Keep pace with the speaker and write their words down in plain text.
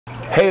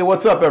Hey,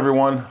 what's up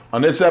everyone?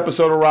 On this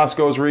episode of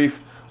Roscoe's Reef,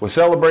 we're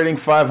celebrating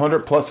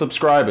 500 plus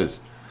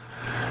subscribers.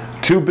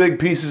 Two big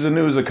pieces of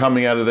news are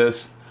coming out of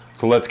this,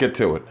 so let's get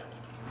to it.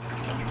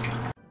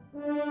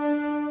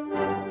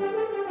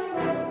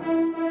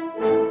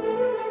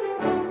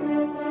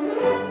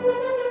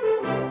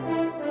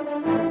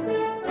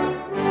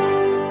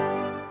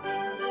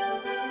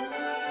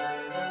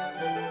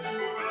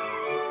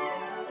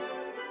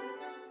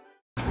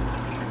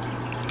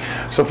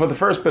 So for the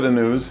first bit of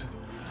news,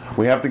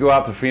 we have to go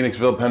out to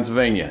Phoenixville,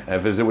 Pennsylvania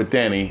and visit with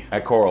Danny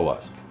at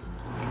Coralust.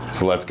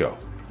 So let's go.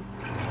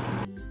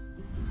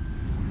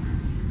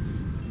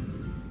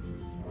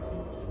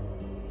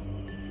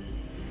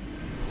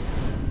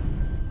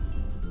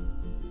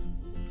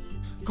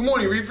 Good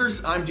morning,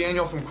 Reefers. I'm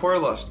Daniel from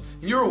Coralust,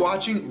 and you're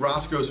watching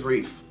Roscoe's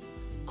Reef.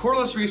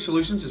 Coralust Reef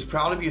Solutions is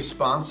proud to be a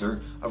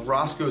sponsor of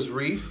Roscoe's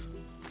Reef,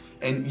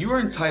 and you are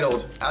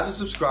entitled, as a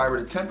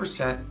subscriber, to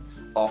 10%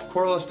 off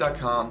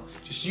Coralust.com.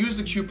 Just use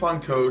the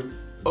coupon code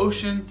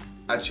OCEAN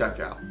at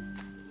checkout.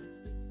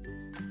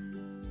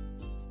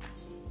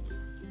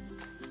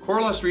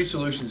 Coralust Reef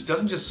Solutions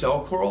doesn't just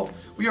sell coral,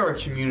 we are a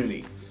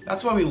community.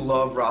 That's why we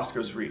love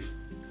Roscoe's Reef.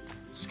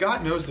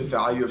 Scott knows the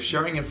value of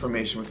sharing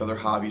information with other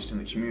hobbyists in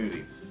the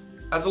community.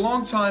 As a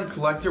longtime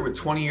collector with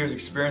 20 years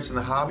experience in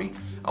the hobby,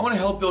 I want to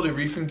help build a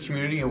reefing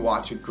community and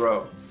watch it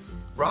grow.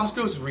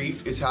 Roscoe's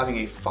Reef is having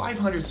a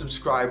 500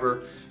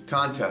 subscriber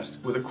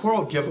contest with a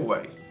coral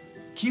giveaway.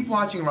 Keep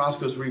watching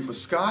Roscoe's Reef with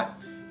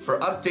Scott for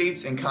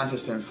updates and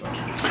contest info.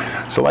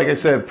 So like I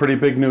said, pretty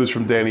big news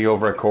from Danny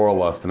over at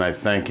Coralust, and I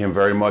thank him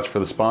very much for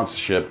the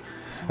sponsorship,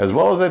 as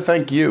well as I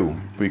thank you,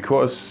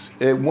 because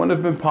it wouldn't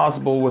have been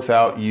possible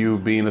without you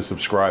being a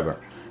subscriber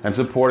and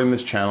supporting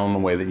this channel in the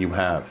way that you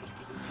have.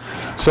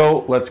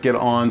 So let's get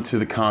on to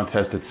the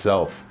contest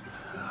itself.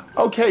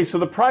 Okay, so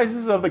the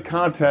prizes of the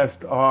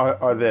contest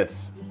are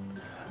this.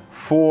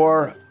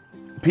 For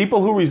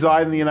people who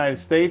reside in the United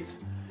States,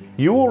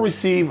 you will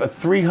receive a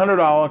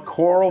 $300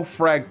 coral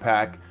frag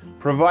pack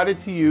provided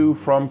to you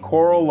from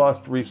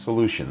Coralust Reef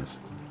Solutions.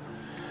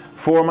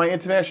 For my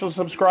international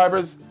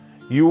subscribers,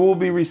 you will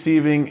be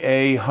receiving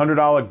a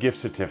 $100 gift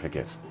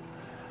certificate.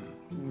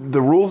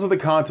 The rules of the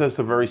contest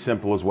are very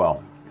simple as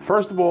well.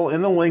 First of all,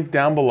 in the link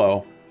down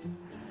below,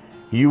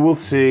 you will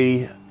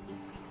see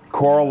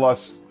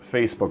Coralust's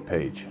Facebook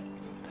page.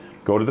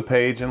 Go to the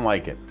page and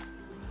like it.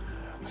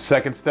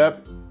 Second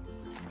step,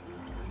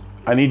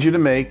 I need you to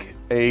make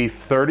a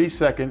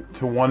 30-second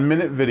to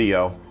 1-minute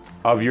video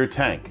of your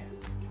tank.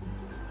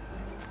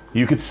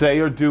 You could say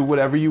or do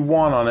whatever you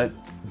want on it.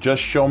 Just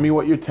show me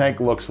what your tank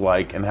looks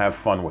like and have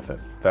fun with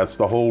it. That's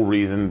the whole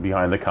reason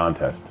behind the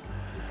contest.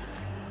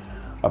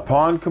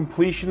 Upon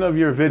completion of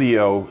your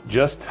video,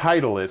 just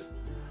title it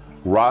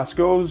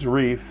Roscoe's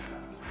Reef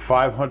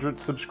 500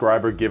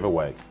 subscriber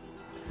giveaway.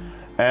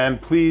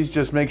 And please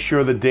just make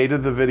sure the date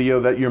of the video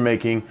that you're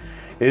making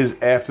is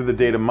after the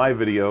date of my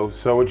video,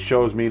 so it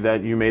shows me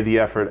that you made the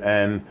effort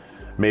and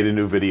made a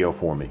new video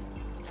for me.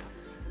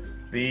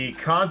 The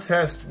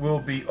contest will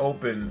be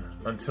open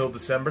until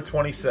December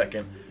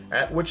 22nd,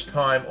 at which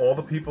time all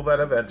the people that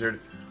have entered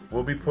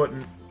will be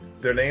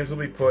their names will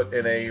be put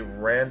in a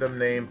random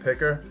name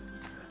picker,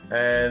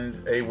 and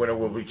a winner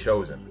will be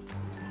chosen.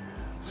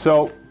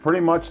 So pretty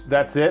much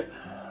that's it.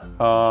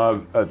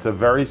 It's a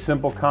very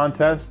simple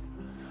contest.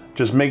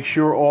 Just make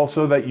sure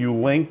also that you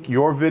link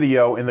your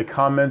video in the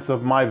comments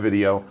of my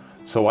video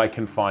so I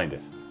can find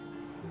it.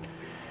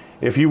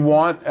 If you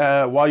want,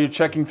 while you're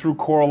checking through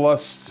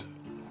Coralust's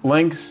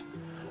links,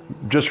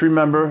 just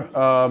remember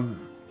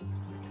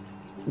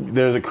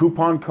there's a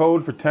coupon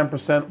code for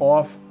 10%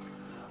 off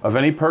of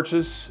any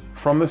purchase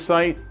from the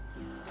site.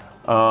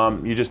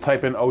 You just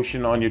type in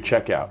Ocean on your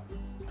checkout.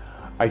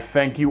 I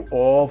thank you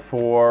all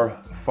for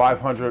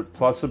 500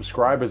 plus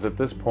subscribers at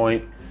this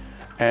point,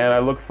 and I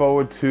look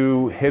forward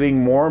to hitting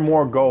more and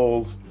more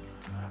goals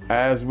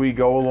as we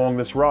go along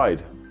this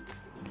ride.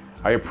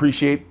 I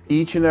appreciate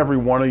each and every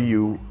one of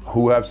you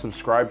who have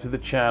subscribed to the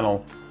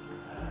channel,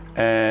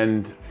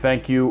 and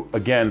thank you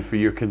again for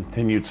your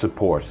continued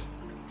support.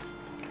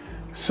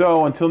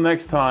 So until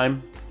next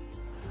time,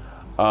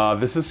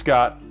 this is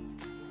Scott,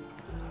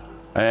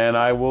 and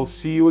I will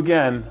see you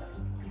again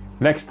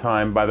next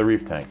time by the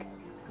Reef Tank.